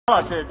赵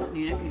老师，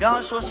你刚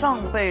刚说上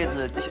辈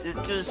子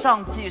就是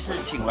上季是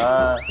请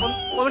了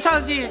我们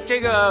上季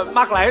这个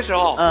Mark 来的时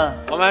候，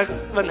我们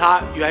问他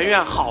圆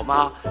圆好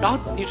吗？然后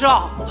你知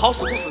道好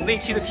死不死那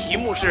期的题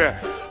目是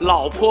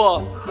老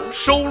婆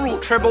收入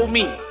Trouble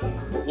Me，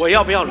 我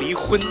要不要离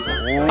婚？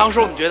当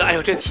时我们觉得，哎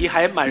呦，这题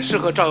还蛮适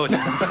合赵又廷。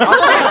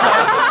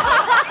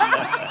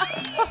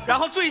然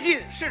后最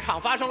近市场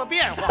发生了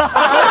变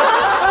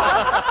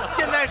化，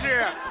现在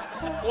是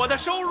我的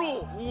收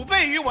入5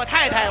倍于我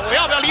太太，我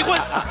要不要离婚？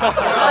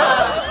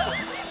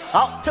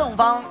好，正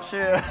方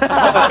是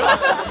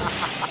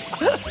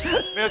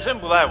没有，真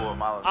不赖我，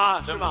妈妈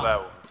啊，真不赖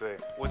我。对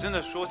我真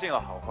的说尽了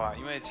好话，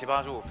因为《奇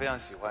葩说》我非常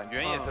喜欢，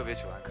圆圆也特别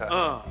喜欢看。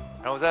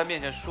然后我在他面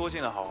前说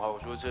尽了好话，我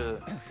说这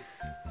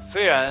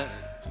虽然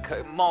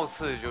貌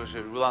似就是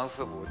如狼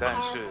似虎，但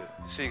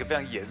是一个非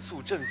常严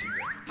肃正经的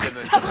辩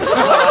论。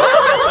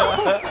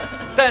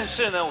但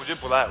是呢，我觉得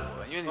不赖我，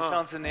因为你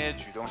上次那些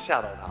举动吓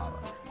到他了。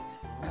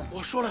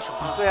我说了什么？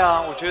对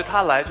啊，我觉得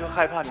他来就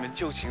害怕你们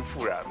旧情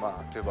复燃嘛，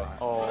对吧？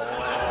哦。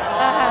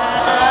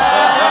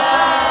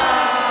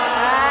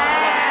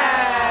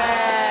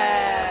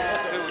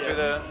所以我觉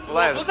得不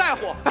赖。不在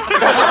乎。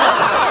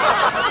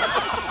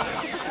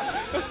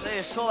所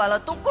以说完了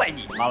都怪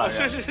你，马老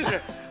师。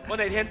是，我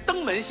哪天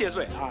登门谢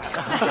罪啊。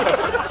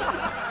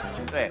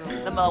对，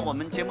那么我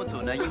们节目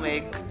组呢，因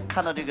为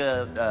看到这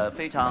个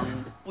非常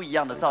不一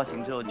样的造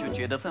型之后，就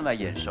觉得分外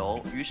眼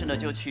熟，于是呢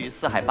就去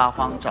四海八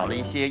荒找了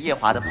一些夜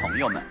华的朋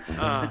友们。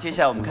那接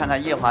下来我们看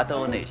看夜华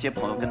都有哪些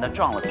朋友跟他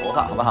撞了头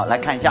发，好不好？来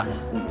看一下。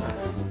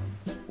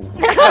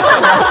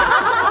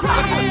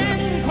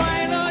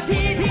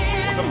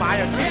我的妈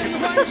呀，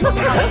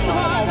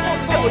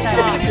我记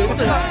得这个名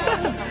字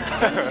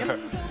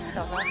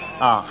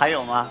啊，还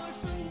有吗？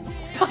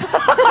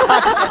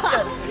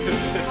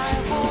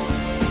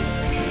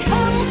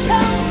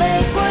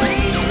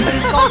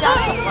高嘉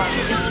诚吗？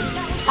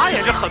他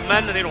也是很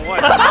man 的那种味。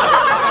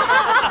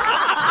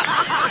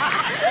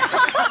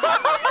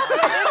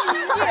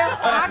夜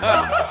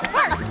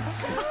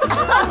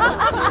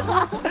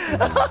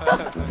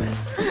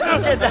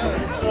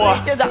华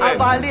现在阿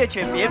巴猎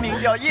犬别名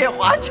叫夜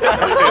华犬。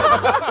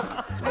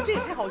哎，这也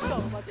太好笑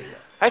了吧！这个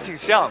还挺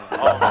像的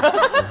哦，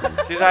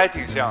其实还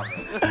挺像的。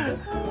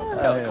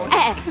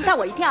哎，但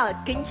我一定要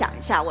跟你讲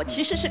一下，我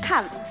其实是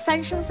看《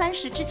三生三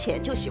世》之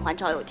前就喜欢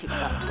赵又廷的。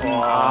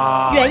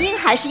哇！原因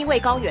还是因为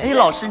高圆圆。哎，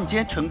老师，你今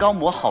天唇膏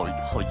抹好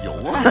油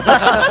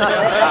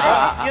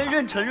啊！因为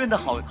妊娠润的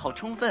好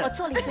充分。我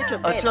做了一些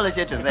准备。做了一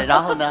些准备，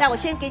然后呢？那我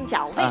先跟你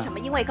讲，我为什么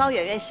因为高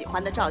圆圆喜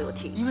欢的赵又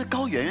廷。因为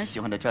高圆圆喜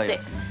欢的赵又廷。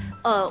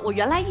对，我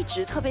原来一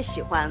直特别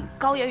喜欢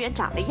高圆圆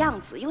长的样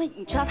子，因为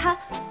你知道她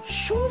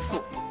舒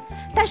服。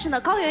但是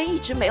呢，高圆圆一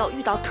直没有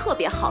遇到特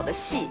别好的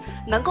戏，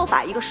能够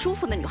把一个舒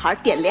服的女孩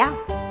点亮。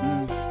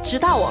直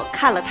到我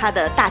看了她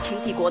的《大秦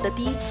帝国》的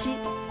第1期，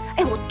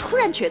哎，我突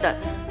然觉得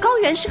高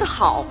圆是个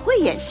好会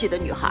演戏的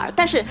女孩，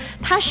但是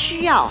她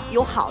需要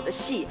有好的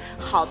戏、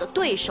好的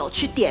对手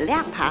去点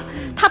亮她。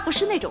她不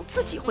是那种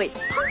自己会砰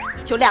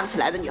就亮起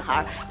来的女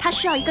孩，她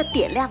需要一个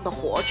点亮的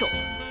火种。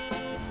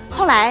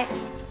后来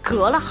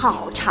隔了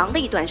好长的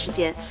一段时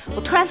间，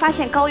我突然发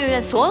现高圆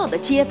圆所有的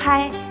街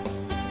拍。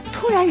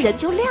突然人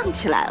就亮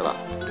起来了，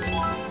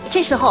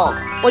这时候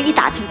我一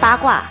打听八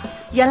卦，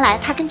原来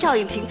她跟赵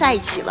又廷在一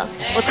起了。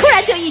我突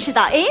然就意识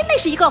到，哎，那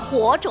是一个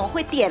火种，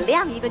会点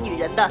亮一个女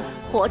人的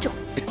火种。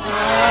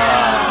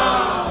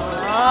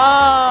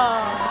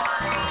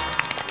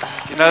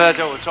请大家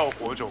叫我赵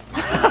火种。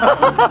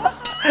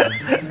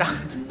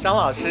张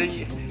老师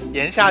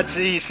言下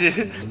之意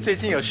是最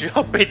近有需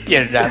要被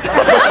点燃吗？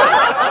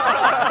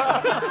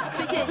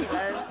最近你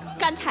们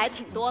干柴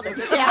挺多的，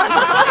就这样。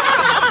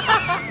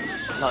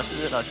老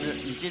师，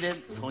你今天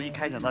从一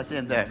开场到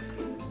现在，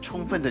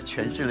充分的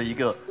诠释了一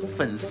个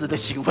粉丝的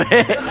行为，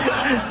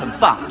很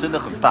棒，真的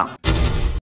很棒。